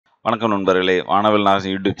வணக்கம் நண்பர்களே, வானவில்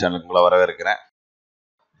நாகராஜன் யூடியூப் சேனலுக்கு உங்களை வரவேற்கிறேன்.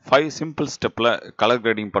 5 சிம்பிள் ஸ்டெப்பில் கலர்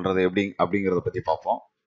கிரேடிங் பண்ணுறது எப்படி அப்படிங்கிறத பற்றி பார்ப்போம்.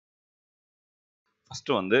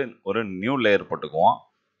 ஃபஸ்ட்டு வந்து ஒரு நியூ லேயர் போட்டுக்குவோம்.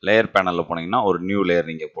 லேயர் பேனலில் போனீங்கன்னா ஒரு நியூ லேயர்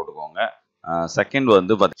நீங்கள் போட்டுக்கோங்க. செகண்ட்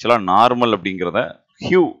வந்து பார்த்தீங்கன்னா நார்மல் அப்படிங்கிறத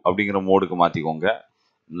ஹியூ அப்படிங்கிற மோடுக்கு மாற்றிக்கோங்க.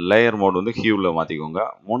 லேயர் மோடு வந்து ஹியூவில் மாற்றிக்கோங்க.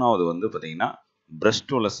 மூணாவது வந்து பார்த்தீங்கன்னா ப்ரஷ்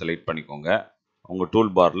டூலை செலக்ட் பண்ணிக்கோங்க. உங்கள்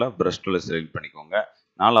டூல் பாரில் ப்ரஷ் டூலை செலக்ட் பண்ணிக்கோங்க.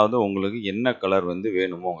 நாலாவது உங்களுக்கு என்ன கலர் வந்து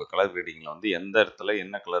வேணுமோ உங்கள் கலர் கிரேடிங்கில் வந்து எந்த இடத்துல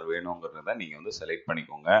என்ன கலர் வேணுங்கிறத நீங்கள் வந்து செலக்ட்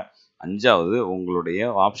பண்ணிக்கோங்க. அஞ்சாவது உங்களுடைய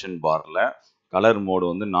ஆப்ஷன் பாரில் கலர் மோடு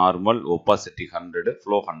வந்து நார்மல், ஒப்பாசிட்டி 100,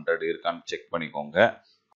 ஃப்ளோ 100 இருக்கான்னு செக் பண்ணிக்கோங்க.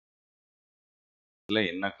 இதில்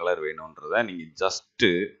என்ன கலர் வேணுன்றதை நீங்கள்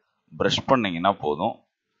ஜஸ்ட்டு ப்ரஷ் பண்ணிங்கன்னா போதும்,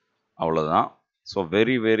 அவ்வளோதான். ஸோ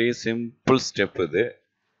வெரி சிம்பிள் ஸ்டெப் இது.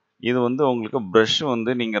 இது வந்து உங்களுக்கு ப்ரஷ்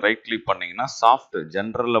வந்து நீங்கள் ரைட் கிளிக் பண்ணிங்கன்னா சாஃப்ட்,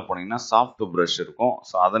 ஜென்ரலில் போனீங்கன்னா சாஃப்ட் ப்ரஷ் இருக்கும்.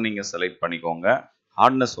 ஸோ அதை நீங்கள் செலக்ட் பண்ணிக்கோங்க.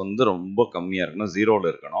 ஹார்ட்னஸ் வந்து ரொம்ப கம்மியாக இருக்கணும், 0ல்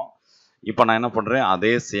இருக்கணும். இப்போ நான் என்ன பண்ணுறேன்,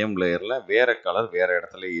 அதே சேம் லேயரில் வேறு கலர் வேறு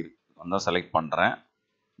இடத்துல வந்து செலக்ட் பண்ணுறேன்.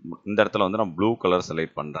 இந்த இடத்துல வந்து நான் ப்ளூ கலர்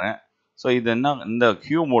செலக்ட் பண்ணுறேன். ஸோ இது என்ன, இந்த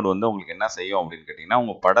ஹியூ மோடு வந்து உங்களுக்கு என்ன செய்யும் அப்படின்னு கேட்டிங்கன்னா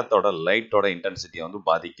உங்கள் படத்தோட லைட்டோட இன்டென்சிட்டியை வந்து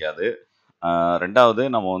பாதிக்காது. ரெண்டாவது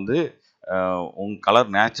நம்ம வந்து உங்கள் கலர்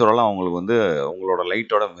நேச்சுரலாக உங்களுக்கு வந்து உங்களோட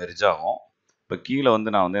லைட்டோட மெர்ஜ் ஆகும். இப்போ கீழே வந்து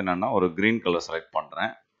நான் வந்து என்னென்னா ஒரு க்ரீன் கலர் செலக்ட்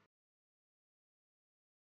பண்ணுறேன்.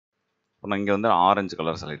 இப்போ நான் இங்கே வந்து ஆரஞ்சு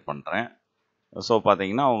கலர் செலக்ட் பண்ணுறேன். ஸோ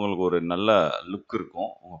பார்த்தீங்கன்னா உங்களுக்கு ஒரு நல்ல லுக்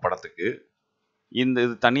இருக்கும் உங்கள் படத்துக்கு. இது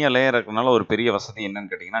தனியாக லேயர் இருக்கிறதுனால ஒரு பெரிய வசதி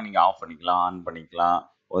என்னன்னு கேட்டிங்கன்னா நீங்கள் ஆஃப் பண்ணிக்கலாம், ஆன் பண்ணிக்கலாம்,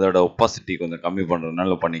 அதோட ஒப்பாசிட்டி கொஞ்சம் கம்மி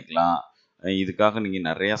பண்ணுறதுனால பண்ணிக்கலாம். இதுக்காக நீங்கள்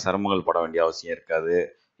நிறையா சிரமங்கள் பட வேண்டிய அவசியம் இருக்காது.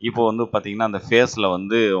 இப்போ வந்து பார்த்தீங்கன்னா அந்த ஃபேஸில்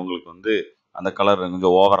வந்து உங்களுக்கு வந்து அந்த கலர்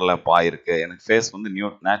கொஞ்சம் ஓவர்லேப் ஆகிருக்கு, எனக்கு ஃபேஸ் வந்து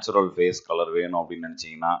நேச்சுரல் ஃபேஸ் கலர் வேணும் அப்படின்னு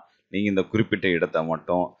நினச்சிங்கன்னா நீங்கள் இந்த குறிப்பிட்ட இடத்தை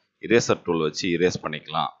மட்டும் இரேசர் டூல் வச்சு இரேஸ்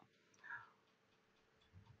பண்ணிக்கலாம்.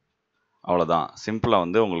 அவ்வளோதான். சிம்பிளாக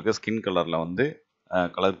வந்து உங்களுக்கு ஸ்கின் கலரில் வந்து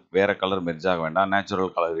கலர் வேறு கலர் மெர்ஜ் ஆக வேண்டாம்,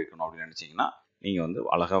 நேச்சுரல் கலர் இருக்கணும் அப்படின்னு நினச்சிங்கன்னா நீங்கள் வந்து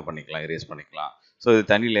அழகாக பண்ணிக்கலாம், இரேஸ் பண்ணிக்கலாம். ஸோ இது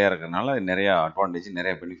தனி லேயர் இருக்கிறதுனால நிறையா அட்வான்டேஜ்,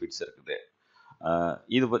 நிறைய பெனிஃபிட்ஸ் இருக்குது.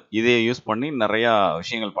 இதை யூஸ் பண்ணி நிறையா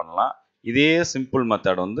விஷயங்கள் பண்ணலாம். இதே சிம்பிள்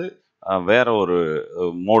மெத்தட் வந்து வேறு ஒரு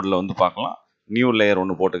மோடில் வந்து பார்க்கலாம். நியூ லேயர்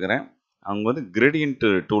ஒன்று போட்டுக்கிறேன். அங்கே வந்து கிரேடியன்ட்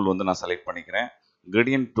டூல் வந்து நான் செலக்ட் பண்ணிக்கிறேன்.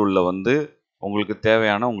 கிரேடியன்ட் டூலில் வந்து உங்களுக்கு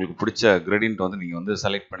தேவையான உங்களுக்கு பிடிச்ச கிரேடியன்ட் வந்து நீங்கள் வந்து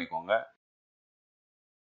செலக்ட் பண்ணிக்கோங்க.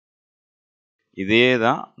 இதே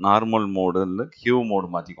தான் நார்மல் மோடு ஹியூ மோடு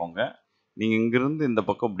மாற்றிக்கோங்க. நீங்கள் இங்கேருந்து இந்த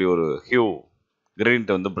பக்கம் இப்படி ஒரு ஹியூ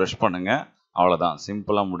கிரேடியன்ட்டை வந்து ப்ரஷ் பண்ணுங்கள். அவ்வளோதான்,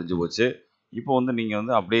 சிம்பிளாக முடிஞ்சு போச்சு. இப்போ வந்து நீங்கள்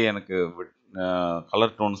வந்து அப்படியே எனக்கு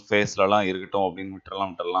கலர் டோன்ஸ் ஃபேஸ்லலாம் இருக்கட்டும் அப்படின்னு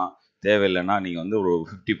விட்டுறலாம். தேவையில்லைன்னா நீங்கள் வந்து ஒரு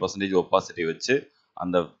 50% ஒப்பாசிட்டி வச்சு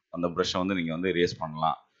அந்த அந்த ப்ரஷ்ஷை வந்து நீங்கள் வந்து இரேஸ்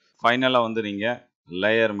பண்ணலாம். ஃபைனலாக வந்து நீங்கள்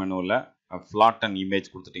லேயர் மெனுவில் ஃப்ளாட்டன்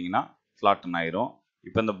இமேஜ் கொடுத்துட்டிங்கன்னா ஃப்ளாட்டன் ஆயிரும்.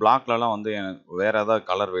 இப்போ இந்த பிளாக்லலாம் வந்து எனக்கு வேறு ஏதாவது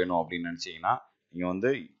கலர் வேணும் அப்படின்னு நினச்சிங்கன்னா நீங்கள்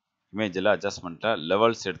வந்து இமேஜில் அட்ஜஸ்ட்மெண்ட்டில்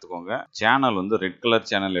லெவல்ஸ் எடுத்துக்கோங்க. சேனல் வந்து ரெட் கலர்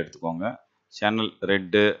சேனல் எடுத்துக்கோங்க. Channel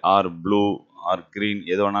red R blue R green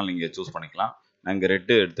எது வேணாலும் நீங்கள் சூஸ் பண்ணிக்கலாம். நான் இங்கே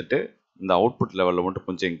ரெட்டு எடுத்துகிட்டு இந்த அவுட்புட் லெவலில் மட்டும்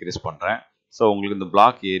கொஞ்சம் இன்க்ரீஸ் பண்ணுறேன். ஸோ உங்களுக்கு இந்த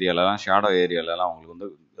பிளாக் ஏரியாலலாம், ஷேடோ ஏரியாலலாம் உங்களுக்கு வந்து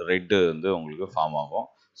ரெட்டு வந்து உங்களுக்கு ஃபார்ம் ஆகும்.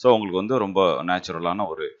 ஸோ உங்களுக்கு வந்து ரொம்ப நேச்சுரலான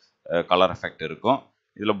ஒரு கலர் எஃபெக்ட் இருக்கும்.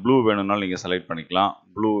 இதில் ப்ளூ வேணும்னாலும் நீங்கள் செலக்ட் பண்ணிக்கலாம்.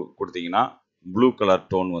 ப்ளூ கொடுத்தீங்கன்னா ப்ளூ கலர்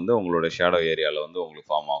டோன் வந்து உங்களோட ஷேடோ ஏரியாவில் வந்து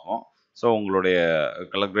உங்களுக்கு ஃபார்ம் ஆகும். ஸோ உங்களுடைய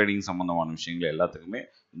கலர் கிரேடிங் சம்மந்தமான விஷயங்கள் எல்லாத்துக்குமே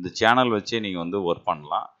இந்த சேனல் வச்சே நீங்கள் வந்து ஒர்க்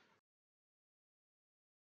பண்ணலாம்.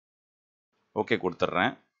 ஓகே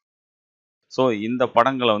கொடுத்துட்றேன். ஸோ இந்த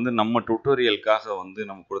படங்களை வந்து நம்ம டுட்டோரியலுக்காக வந்து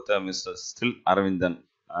நம்ம கொடுத்த மிஸ்டர் ஸ்டில் அரவிந்தன்,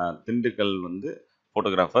 திண்டுக்கல் வந்து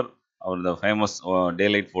ஃபோட்டோகிராஃபர், அவர் இந்த ஃபேமஸ்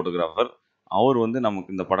டேலைட் ஃபோட்டோகிராஃபர், அவர் வந்து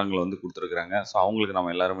நமக்கு இந்த படங்களை வந்து கொடுத்துருக்குறாங்க. ஸோ அவங்களுக்கு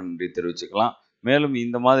நம்ம எல்லாருமே நன்றி தெரிவிச்சுக்கலாம். மேலும்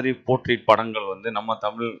இந்த மாதிரி போர்ட்ரேட் படங்கள் வந்து நம்ம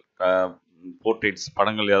தமிழ் போர்ட்ரேட்ஸ்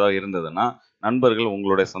படங்கள் ஏதாவது இருந்ததுன்னா நண்பர்கள்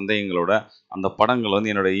உங்களுடைய சந்தேகங்களோட அந்த படங்கள் வந்து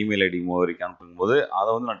என்னோட இமெயில் ஐடி முகவரிக்கு அனுப்பும்போது அதை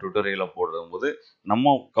வந்து நான் டுட்டோரியலில் போடும்போது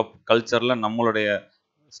நம்ம கல்ச்சரில் நம்மளுடைய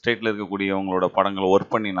ஸ்டேட்டில் இருக்கக்கூடியவங்களோட படங்களை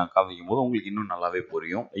ஒர்க் பண்ணி நான் காமிக்கும் போது உங்களுக்கு இன்னும் நல்லாவே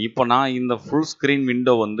புரியும். இப்போ நான் இந்த ஃபுல் ஸ்க்ரீன்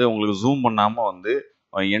விண்டோ வந்து உங்களுக்கு ஜூம் பண்ணாமல் வந்து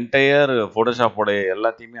என்டையர் ஃபோட்டோஷாப்போடைய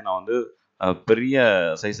எல்லாத்தையுமே நான் வந்து பெரிய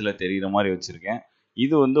சைஸில் தெரிகிற மாதிரி வச்சுருக்கேன்.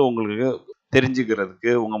 இது வந்து உங்களுக்கு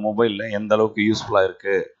தெரிஞ்சுக்கிறதுக்கு உங்கள் மொபைலில் எந்த அளவுக்கு யூஸ்ஃபுல்லாக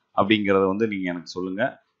இருக்குது அப்படிங்கிறத வந்து நீங்கள் எனக்கு சொல்லுங்கள்,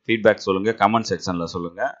 ஃபீட்பேக் சொல்லுங்கள், கமெண்ட் செக்ஷனில்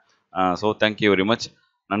சொல்லுங்கள். ஸோ தேங்க்யூ வெரி மச்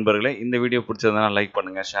நண்பர்களே. இந்த வீடியோ பிடிச்சதுனா லைக்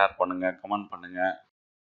பண்ணுங்கள், ஷேர் பண்ணுங்கள், கமெண்ட் பண்ணுங்கள்.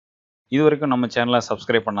 இது வரைக்கும் நம்ம சேனலை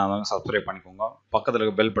சப்ஸ்கிரைப் பண்ணாதவங்க சப்ஸ்கிரைப் பண்ணிக்கோங்க. பக்கத்தில்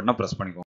இருக்க பெல் பட்டனை ப்ரெஸ் பண்ணிக்கோங்க.